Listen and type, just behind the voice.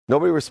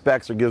Nobody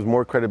respects or gives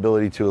more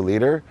credibility to a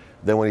leader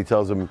than when he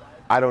tells them,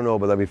 I don't know,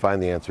 but let me find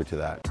the answer to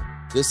that.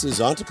 This is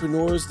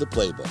Entrepreneurs, the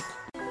Playbook.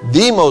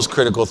 The most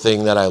critical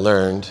thing that I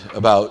learned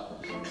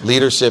about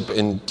leadership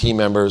and team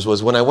members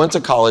was when I went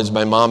to college,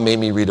 my mom made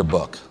me read a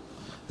book.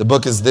 The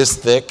book is this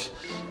thick.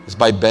 It's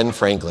by Ben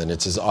Franklin.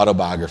 It's his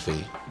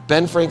autobiography.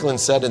 Ben Franklin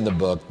said in the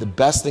book, the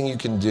best thing you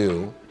can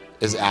do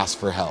is ask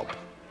for help.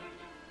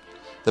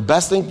 The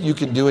best thing you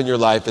can do in your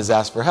life is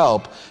ask for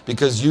help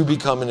because you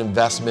become an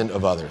investment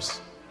of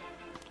others.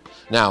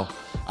 Now,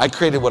 I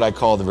created what I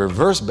call the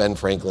reverse Ben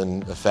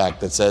Franklin effect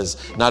that says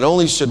not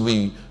only should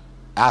we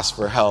ask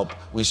for help,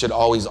 we should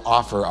always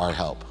offer our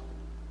help,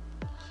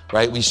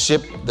 right? We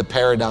shift the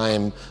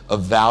paradigm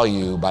of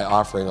value by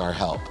offering our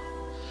help.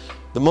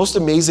 The most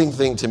amazing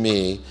thing to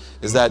me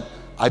is that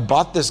I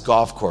bought this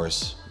golf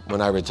course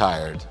when I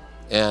retired,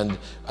 and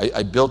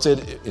I built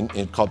it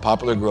called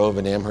Poplar Grove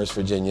in Amherst,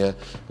 Virginia.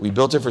 We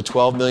built it for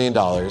 $12 million.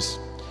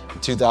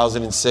 In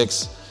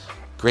 2006,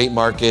 great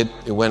market.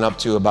 It went up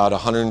to about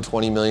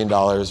 $120 million.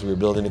 We were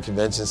building a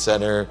convention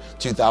center,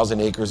 2,000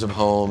 acres of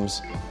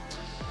homes.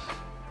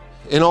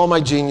 In all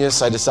my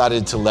genius, I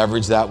decided to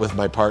leverage that with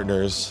my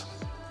partners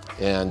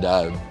and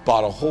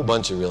bought a whole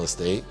bunch of real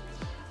estate.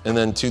 And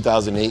then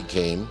 2008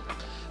 came.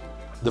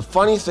 The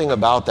funny thing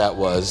about that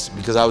was,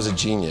 because I was a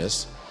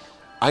genius,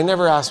 I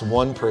never asked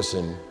one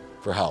person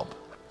for help.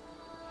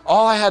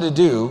 All I had to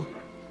do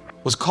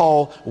was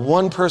call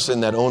one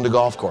person that owned a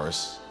golf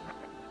course,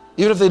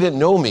 even if they didn't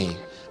know me,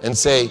 and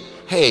say,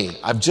 hey,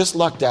 I've just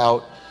lucked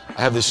out.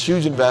 I have this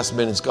huge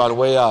investment. It's gone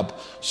way up.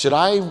 Should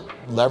I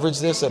leverage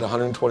this at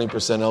 120%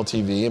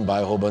 LTV and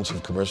buy a whole bunch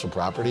of commercial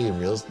property and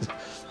real estate?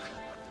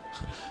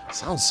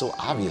 Sounds so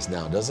obvious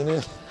now, doesn't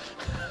it?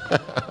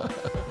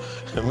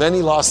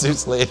 Many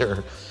lawsuits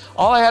later,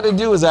 all I had to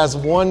do was ask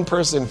one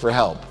person for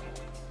help.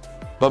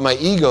 But my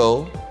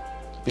ego,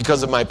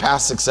 because of my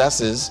past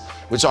successes,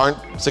 which aren't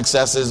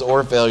successes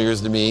or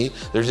failures to me,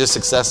 they're just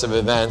successive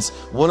events,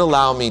 wouldn't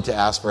allow me to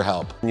ask for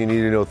help. You need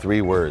to know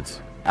 3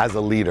 words as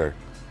a leader.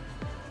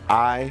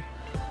 I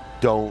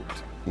don't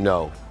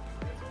know.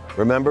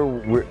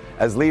 Remember,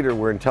 as leader,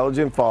 we're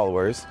intelligent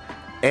followers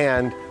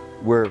and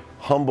we're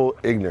humble,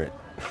 ignorant.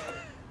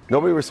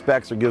 Nobody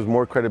respects or gives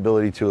more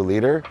credibility to a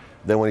leader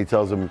than when he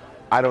tells them,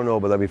 I don't know,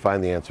 but let me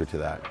find the answer to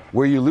that.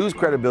 Where you lose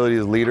credibility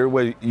as a leader,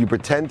 where you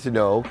pretend to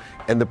know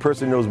and the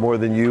person knows more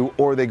than you,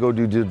 or they go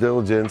do due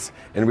diligence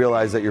and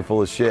realize that you're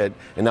full of shit.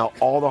 And now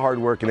all the hard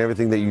work and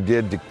everything that you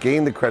did to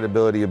gain the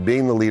credibility of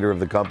being the leader of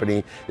the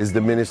company is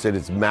diminished at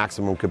its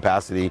maximum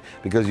capacity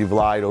because you've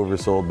lied,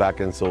 oversold,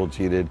 back-end sold,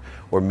 cheated,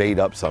 or made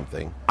up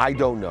something. I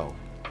don't know.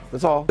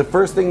 That's all. The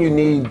first thing you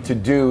need to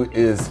do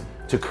is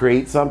to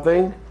create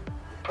something.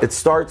 It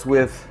starts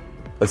with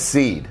a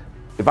seed.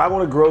 If I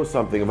want to grow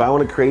something, if I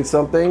want to create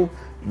something,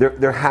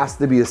 there has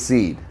to be a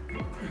seed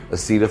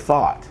of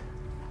thought,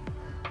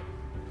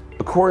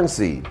 a corn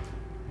seed,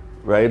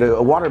 right?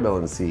 A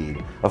watermelon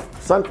seed, a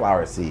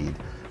sunflower seed.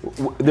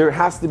 There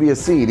has to be a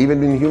seed.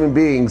 Even in human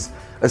beings,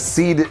 a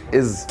seed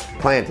is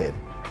planted.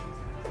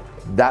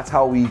 That's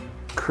how we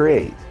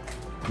create.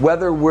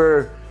 Whether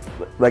we're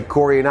like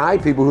Corey and I,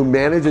 people who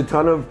manage a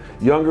ton of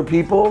younger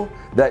people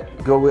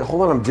that go,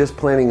 hold on, I'm just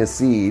planting a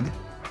seed.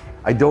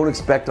 I don't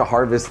expect to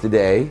harvest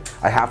today.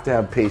 I have to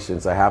have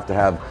patience. I have to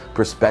have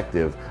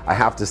perspective. I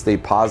have to stay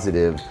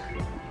positive,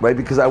 right?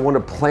 Because I want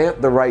to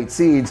plant the right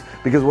seeds.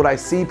 Because what I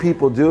see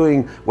people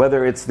doing,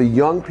 whether it's the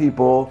young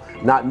people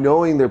not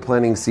knowing they're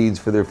planting seeds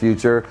for their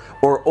future,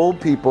 or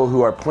old people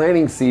who are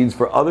planting seeds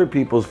for other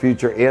people's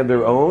future and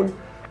their own,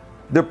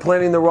 they're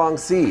planting the wrong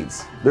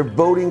seeds. They're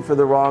voting for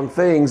the wrong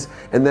things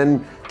and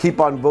then keep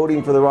on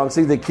voting for the wrong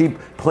seeds. They keep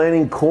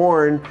planting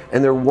corn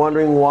and they're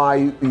wondering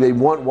why they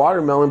want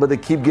watermelon, but they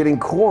keep getting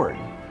corn.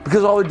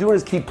 Because all they're doing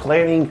is keep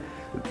planting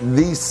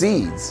these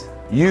seeds.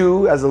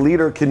 You, as a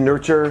leader, can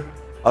nurture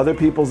other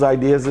people's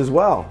ideas as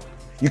well.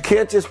 You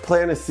can't just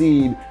plant a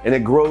seed and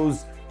it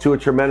grows to a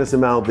tremendous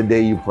amount the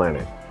day you plant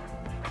it.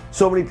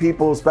 So many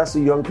people,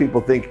 especially young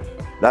people, think,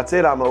 that's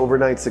it, I'm an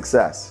overnight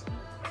success.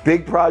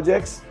 Big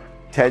projects,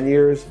 10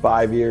 years,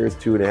 5 years,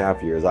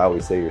 2.5 years. I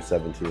always say you're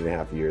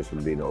 17.5 years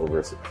from being an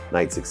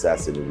overnight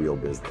success in a real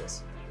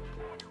business.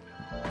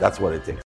 That's what it takes.